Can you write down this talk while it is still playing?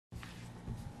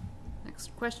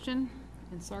Next question,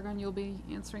 and Sargon, you'll be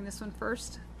answering this one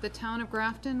first. The town of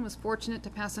Grafton was fortunate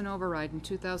to pass an override in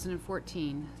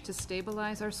 2014 to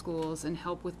stabilize our schools and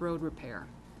help with road repair.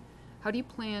 How do you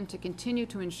plan to continue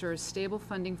to ensure stable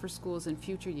funding for schools in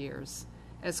future years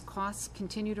as costs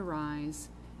continue to rise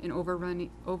and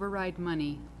override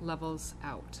money levels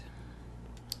out?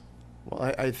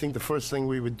 Well, I think the first thing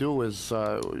we would do is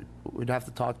we'd have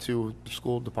to talk to the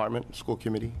school department, school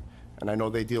committee, and I know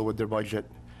they deal with their budget,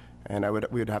 and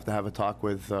we would have to have a talk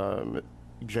with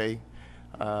Jay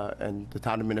and the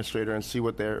town administrator and see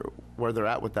where they're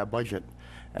at with that budget.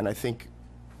 And I think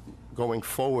going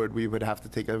forward, we would have to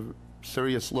take a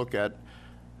serious look at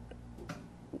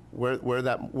where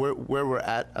we're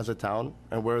at as a town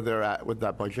and where they're at with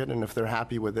that budget, and if they're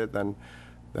happy with it, then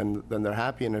they're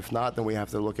happy, and if not, then we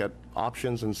have to look at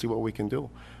options and see what we can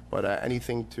do. But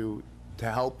anything to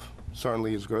help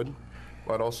certainly is good,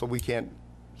 but also we can't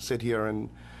sit here and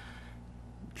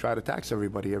try to tax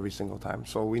everybody every single time.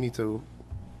 So we need to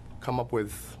come up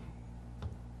with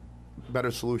better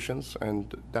solutions,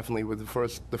 and definitely with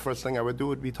the first thing I would do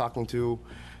would be talking to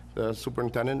the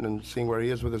superintendent and seeing where he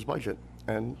is with his budget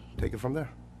and take it from there.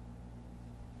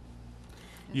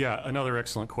 Yeah, another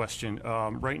excellent question.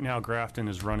 Right now, Grafton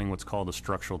is running what's called a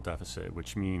structural deficit,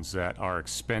 which means that our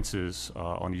expenses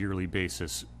on a yearly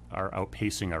basis are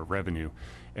outpacing our revenue,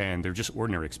 and they're just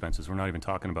ordinary expenses. We're not even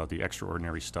talking about the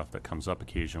extraordinary stuff that comes up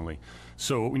occasionally.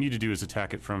 So what we need to do is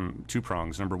attack it from two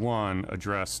prongs. Number one,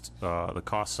 address the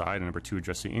cost side, and number two,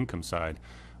 address the income side.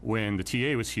 When the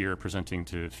TA was here presenting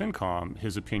to FinCom,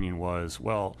 his opinion was,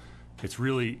 well, it's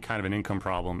really kind of an income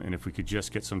problem, and if we could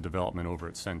just get some development over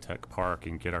at Centec Park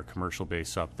and get our commercial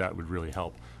base up, that would really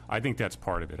help. I think that's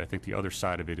part of it. I think the other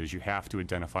side of it is you have to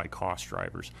identify cost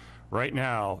drivers. Right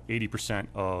now, 80%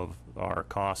 of our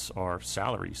costs are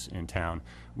salaries in town.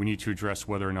 We need to address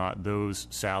whether or not those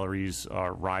salaries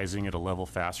are rising at a level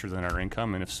faster than our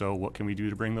income, and if so, what can we do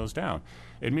to bring those down?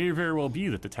 It may very well be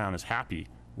that the town is happy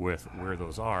with where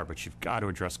those are, but you've got to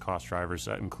address cost drivers.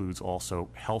 That includes also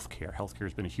healthcare. Healthcare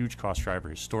has been a huge cost driver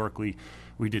historically.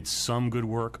 We did some good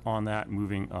work on that,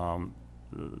 moving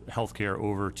healthcare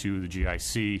over to the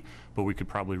GIC, but we could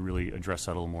probably really address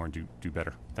that a little more and do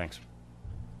better. Thanks.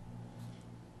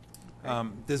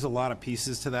 There's a lot of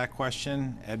pieces to that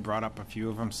question. Ed brought up a few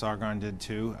of them. Sargon did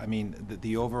too. I mean,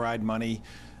 the override money,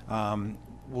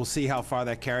 we'll see how far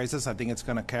that carries us. I think it's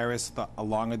going to carry us a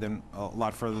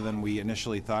lot further than we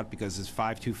initially thought, because it's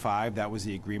 525. That was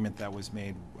the agreement that was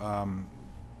made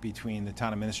between the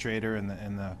town administrator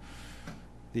and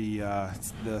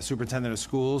the superintendent of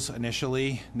schools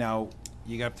initially. Now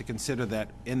you have to consider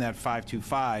that in that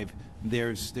 525,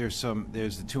 there's the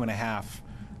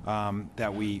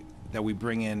 2.5 that we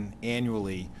bring in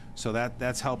annually. So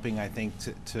that's helping, I think,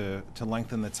 to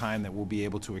lengthen the time that we'll be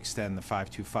able to extend the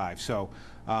 525. So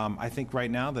I think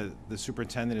right now the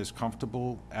superintendent is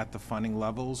comfortable at the funding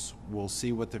levels. We'll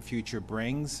see what the future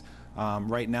brings.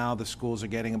 Right now the schools are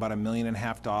getting about $1.5 million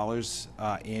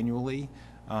annually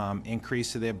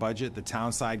increase to their budget. The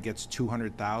town side gets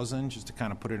 $200,000, just to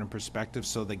kind of put it in perspective.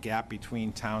 So the gap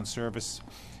between town service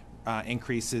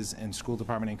increases and school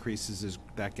department increases,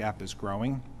 that gap is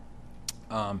growing.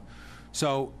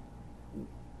 So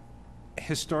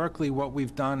historically what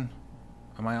we've done,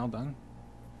 am I all done?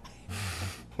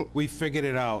 We figured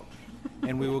it out,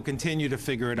 and we will continue to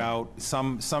figure it out.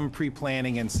 Some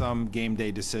pre-planning and some game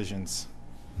day decisions.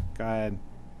 Go ahead.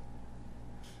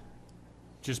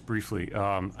 Just briefly,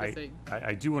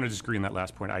 I do want to disagree on that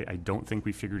last point. I don't think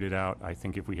we figured it out. I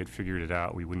think if we had figured it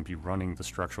out, we wouldn't be running the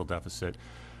structural deficit.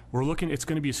 It's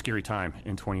going to be a scary time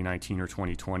in 2019 or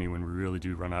 2020 when we really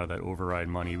do run out of that override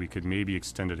money. We could maybe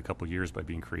extend it a couple years by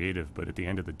being creative, but at the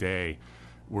end of the day,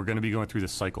 we're going to be going through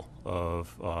this cycle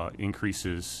of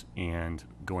increases and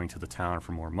going to the town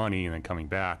for more money and then coming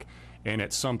back. And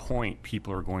at some point,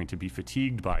 people are going to be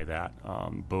fatigued by that,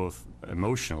 both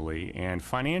emotionally and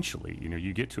financially. You know,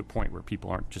 you get to a point where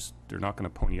people they're not going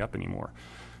to pony up anymore.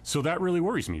 So that really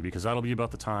worries me, because that'll be about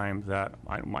the time that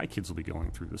my kids will be going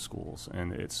through the schools.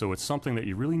 And so it's something that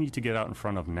you really need to get out in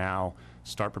front of now,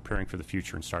 start preparing for the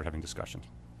future, and start having discussions.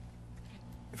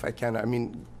 If I can, I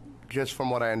mean, just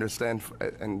from what I understand,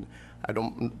 and I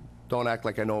don't act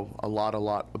like I know a lot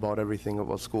about everything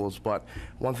about schools, but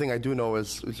one thing I do know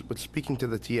is with speaking to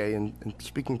the TA and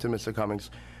speaking to Mr.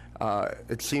 Cummings,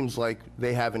 it seems like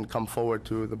they haven't come forward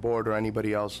to the board or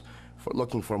anybody else for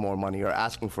looking for more money or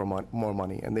asking for more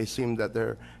money, and they seem that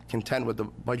they're content with the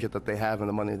budget that they have and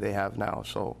the money they have now.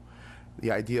 So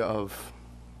the idea of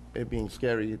it being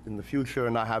scary in the future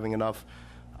and not having enough,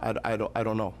 I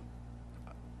don't know.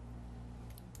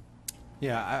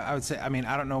 Yeah, I would say, I mean,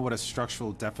 I don't know what a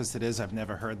structural deficit is. I've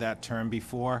never heard that term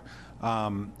before.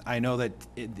 I know that,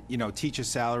 teacher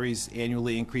salaries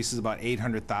annually increases about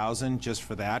 800,000 just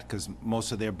for that, because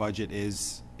most of their budget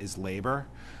is labor.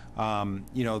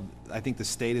 I think the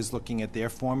state is looking at their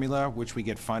formula, which we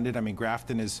get funded. I mean,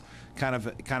 Grafton is kind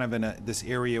of in this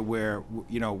area where,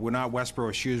 we're not Westboro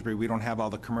or Shrewsbury. We don't have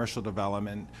all the commercial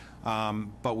development,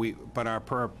 but our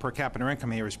per capita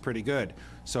income here is pretty good.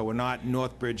 So we're not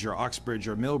Northbridge or Uxbridge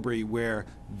or Millbury, where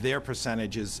their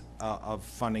percentages of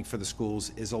funding for the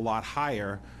schools is a lot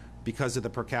higher because of the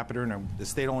per capita income. The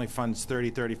state only funds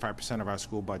 35% of our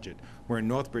school budget. Where in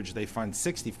Northbridge, they fund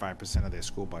 65% of their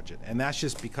school budget. And that's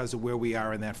just because of where we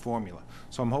are in that formula.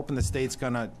 So I'm hoping the state's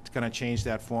gonna change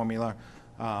that formula.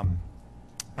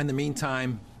 In the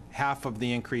meantime, half of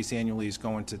the increase annually is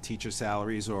going to teacher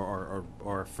salaries or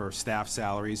for staff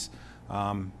salaries.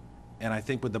 And I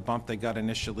think with the bump they got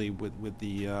initially with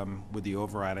the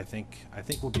override, I think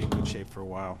we'll be in good shape for a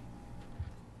while.